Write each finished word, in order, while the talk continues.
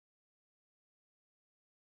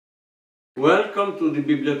Welcome to the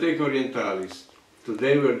Bibliotheca Orientalis.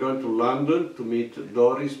 Today we are going to London to meet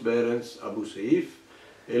Doris Behrens Abouseif,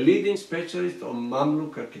 a leading specialist on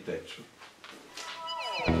Mamluk architecture.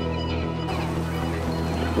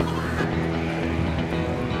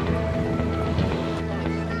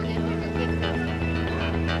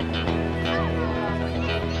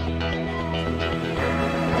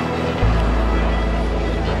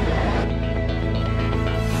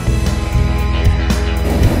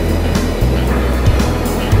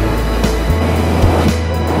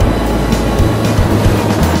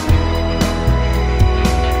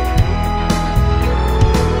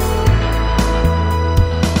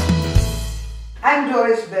 I'm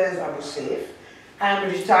Doris Behrens Abouseif. I'm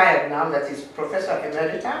retired now, that is Professor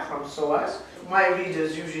Emeritus from SOAS. My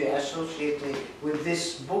readers usually associate me with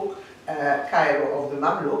this book, Cairo of the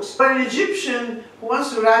Mamluks. For an Egyptian who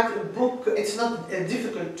wants to write a book, it's not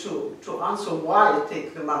difficult to answer why I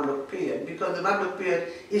take the Mamluk period, because the Mamluk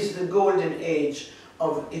period is the golden age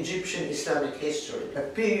of Egyptian Islamic history, a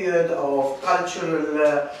period of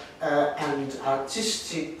cultural and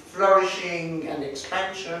artistic flourishing and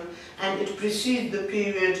expansion, and it precedes the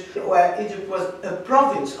period where Egypt was a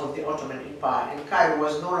province of the Ottoman Empire, and Cairo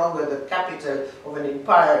was no longer the capital of an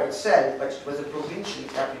empire itself, but it was a provincial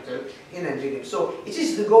capital in Egypt. So it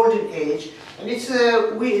is the golden age, and it's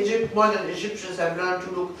we modern Egyptians have learned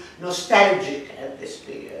to look nostalgic at this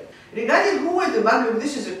period. Regarding who were the Mamluk,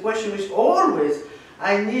 this is a question which always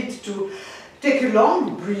I need to take a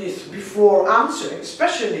long breath before answering,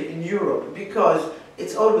 especially in Europe, because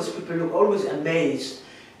it's always, people look always amazed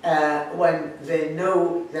when they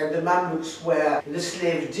know that the Mamluks were the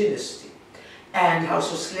slave dynasty and how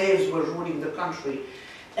so slaves were ruling the country.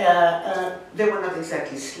 They were not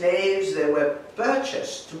exactly slaves, they were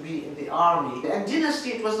purchased to be in the army. And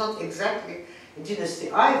dynasty, it was not exactly a dynasty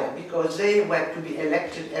either, because they were to be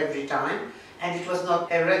elected every time, and it was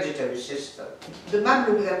not a hereditary system. The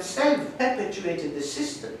Mamluk themselves perpetuated the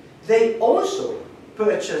system. They also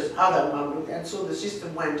purchased other Mamluk, and so the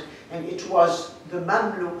system went, and it was the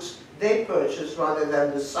Mamluks they purchased rather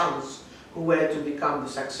than the sons who were to become the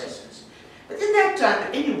successors. But in that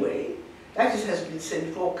time, anyway, as it has been said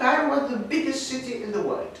before, Cairo was the biggest city in the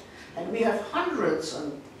world, and we have hundreds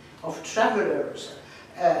of travelers,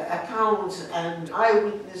 accounts and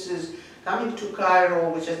eyewitnesses coming to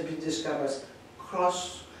Cairo, which has been discovered as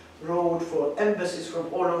crossroad for embassies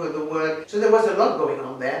from all over the world. So there was a lot going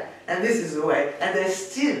on there, and this is the way. And there's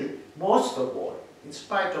still, most of all, in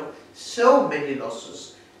spite of so many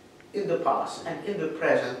losses in the past and in the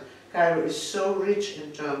present, Cairo is so rich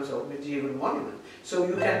in terms of medieval monuments. So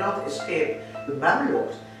you cannot escape the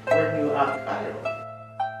Mamluks when you are in Cairo.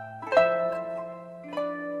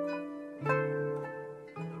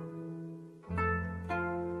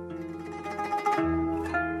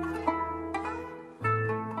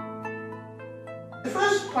 The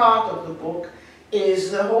first part of the book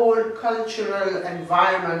is the whole cultural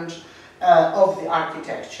environment of the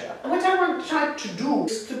architecture. What I want to try to do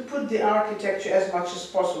is to put the architecture as much as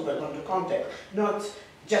possible on the context, not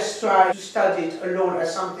just try to study it alone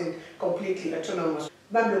as something completely autonomous.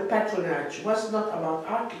 Mamluk patronage was not about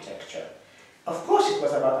architecture. Of course it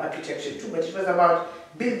was about architecture too, but it was about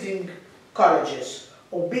building colleges,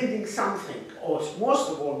 or building something, or most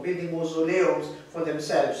of all building mausoleums for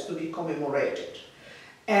themselves to be commemorated.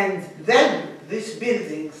 And then these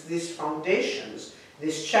buildings, these foundations,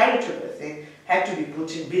 this charitable thing had to be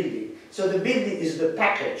put in building. So the building is the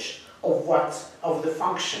package of the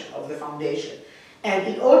function of the foundation. And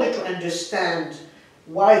in order to understand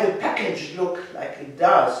why the package looked like it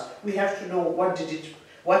does, we have to know what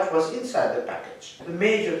was inside the package. The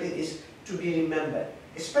major thing is to be remembered,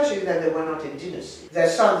 especially that they were not in dynasty. Their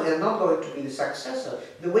sons, they are not going to be the successor.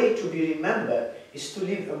 The way to be remembered is to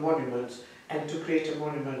leave a monument and to create a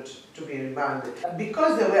monument to be remembered.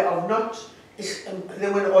 Because they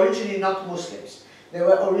were originally not Muslims. They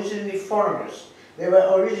were originally foreigners. They were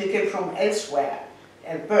originally came from elsewhere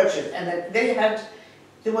and purchased. And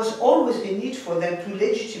there was always a need for them to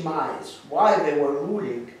legitimize why they were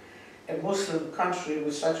ruling a Muslim country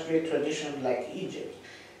with such great tradition like Egypt.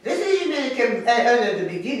 This legitimacy came early at the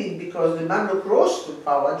beginning because the Mamluk rose to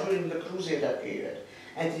power during the Crusader period.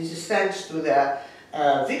 And it is thanks to their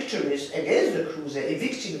victories against the Crusaders,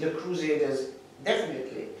 evicting the Crusaders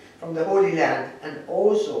definitely from the Holy Land, and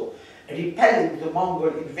also repelling the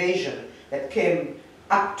Mongol invasion that came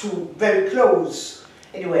up to very close,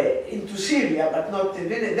 anyway, into Syria, but not,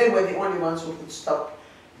 they were the only ones who could stop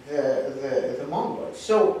the Mongols.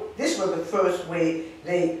 So this was the first way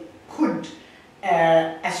they could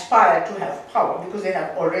aspire to have power, because they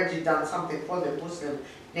have already done something for the Muslim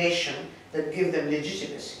nation that gave them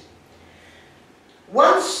legitimacy.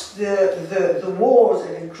 Once the wars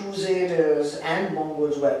and Crusaders and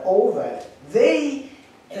Mongols were over, the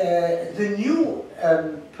new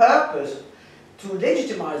purpose to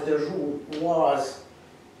legitimize their rule was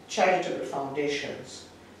charitable foundations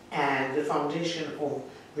and the foundation of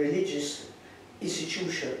religious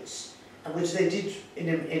institutions, which they did on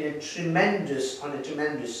a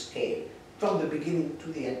tremendous scale, from the beginning to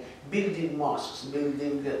the end, building mosques,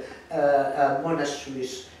 building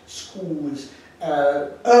monasteries, schools,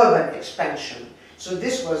 urban expansion. So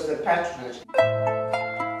this was the patronage.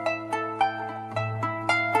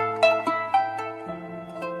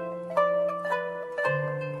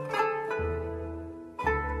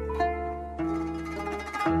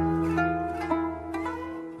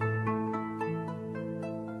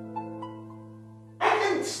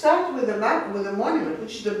 Start with the monument,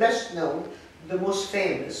 which is the best known, the most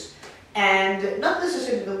famous, and not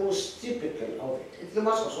necessarily the most typical of it. It's the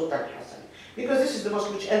mosque of Sultan Hassan, because this is the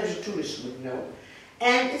mosque which every tourist would know.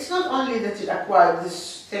 And it's not only that it acquired this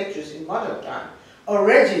status in modern time,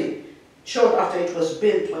 already short after it was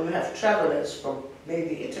built, when you have travelers from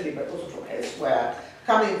maybe Italy, but also from elsewhere,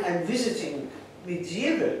 coming and visiting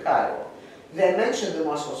medieval Cairo, they mentioned the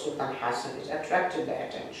mosque of Sultan Hassan. It attracted their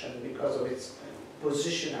attention because of its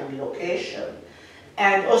position and location,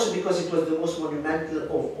 and also because it was the most monumental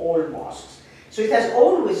of all mosques. So it has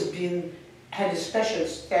always had a special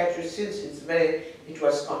status since it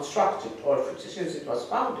was constructed, or since it was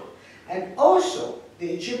founded. And also the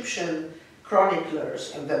Egyptian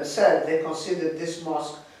chroniclers and themselves, they considered this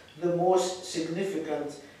mosque the most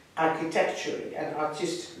significant architecturally and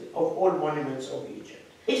artistically of all monuments of Egypt.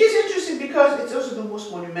 It is interesting because it's also the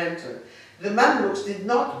most monumental. The Mamluks did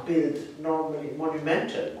not build normally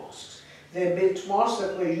monumental mosques. They built mosques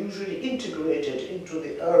that were usually integrated into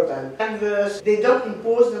the urban canvas. They don't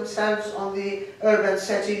impose themselves on the urban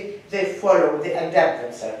setting. They adapt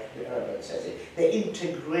themselves to the urban setting. They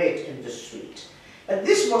integrate in the street. And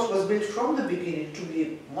this mosque was built from the beginning to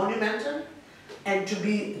be monumental and to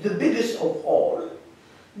be the biggest of all,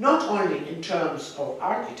 not only in terms of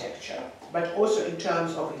architecture, but also in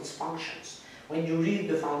terms of its functions. When you read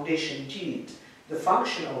the foundation deed, the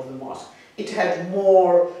function of the mosque, it had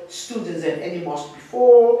more students than any mosque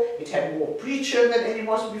before, it had more preachers than any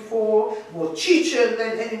mosque before, more teachers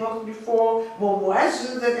than any mosque before, more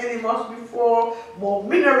muezzins than any mosque before, more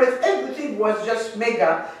minarets. Everything was just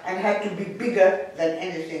mega and had to be bigger than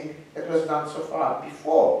anything that was done so far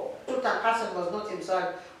before. Sultan Hassan was not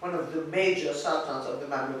himself one of the major sultans of the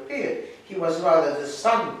Mamluk period. He was rather the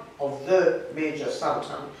son of the major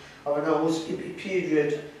sultan, whose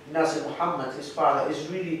period, Nasir Muhammad, his father, is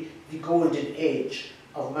really the golden age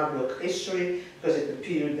of Mamluk history, because it's the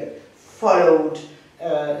period that followed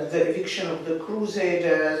the eviction of the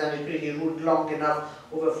Crusaders, and it really ruled long enough,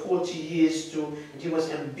 over 40 years, and he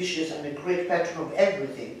was ambitious and a great patron of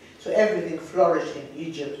everything. So everything flourished in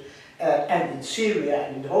Egypt and in Syria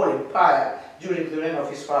and in the whole empire during the reign of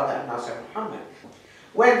his father, Nasir Muhammad.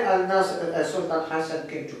 When Sultan Hassan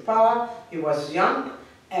came to power, he was young,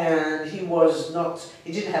 and he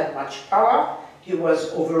didn't have much power. He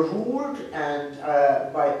was overruled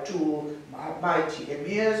by two mighty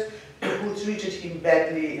emirs who treated him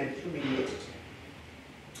badly and humiliated him.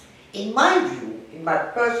 In my view, in my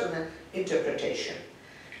personal interpretation,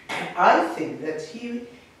 I think that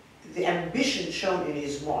the ambition shown in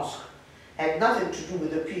his mosque had nothing to do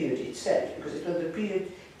with the period itself, because it was the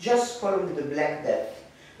period just following the Black Death.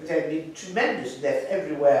 There had been tremendous death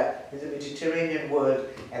everywhere in the Mediterranean world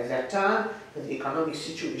at that time, when the economic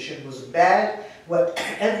situation was bad, where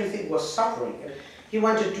everything was suffering. And he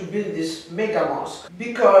wanted to build this mega mosque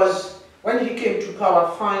because when he came to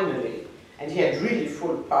power finally, and he had really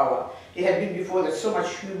full power, he had been before that so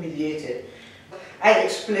much humiliated. I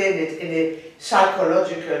explain it in a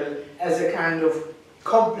psychological, as a kind of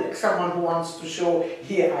complex, someone who wants to show,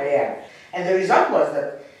 here I am. And the result was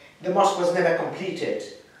that the mosque was never completed.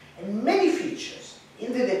 And many features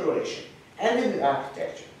in the decoration and in the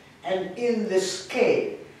architecture and in the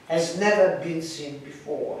scale has never been seen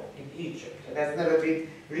before in Egypt. It has never been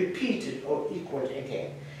repeated or equaled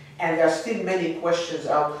again. And there are still many questions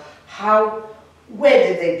of where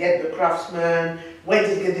did they get the craftsmen, where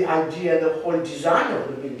did they get the idea, the whole design of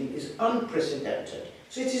the building is unprecedented.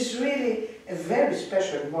 So it is really a very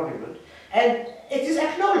special monument, and it is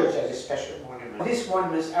acknowledged as a special monument. These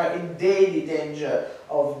monuments are in daily danger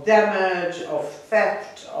of damage, of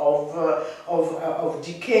theft, of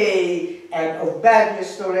decay, and of bad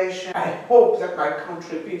restoration. I hope that my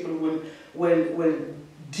country people will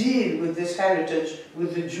deal with this heritage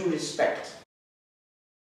with the due respect.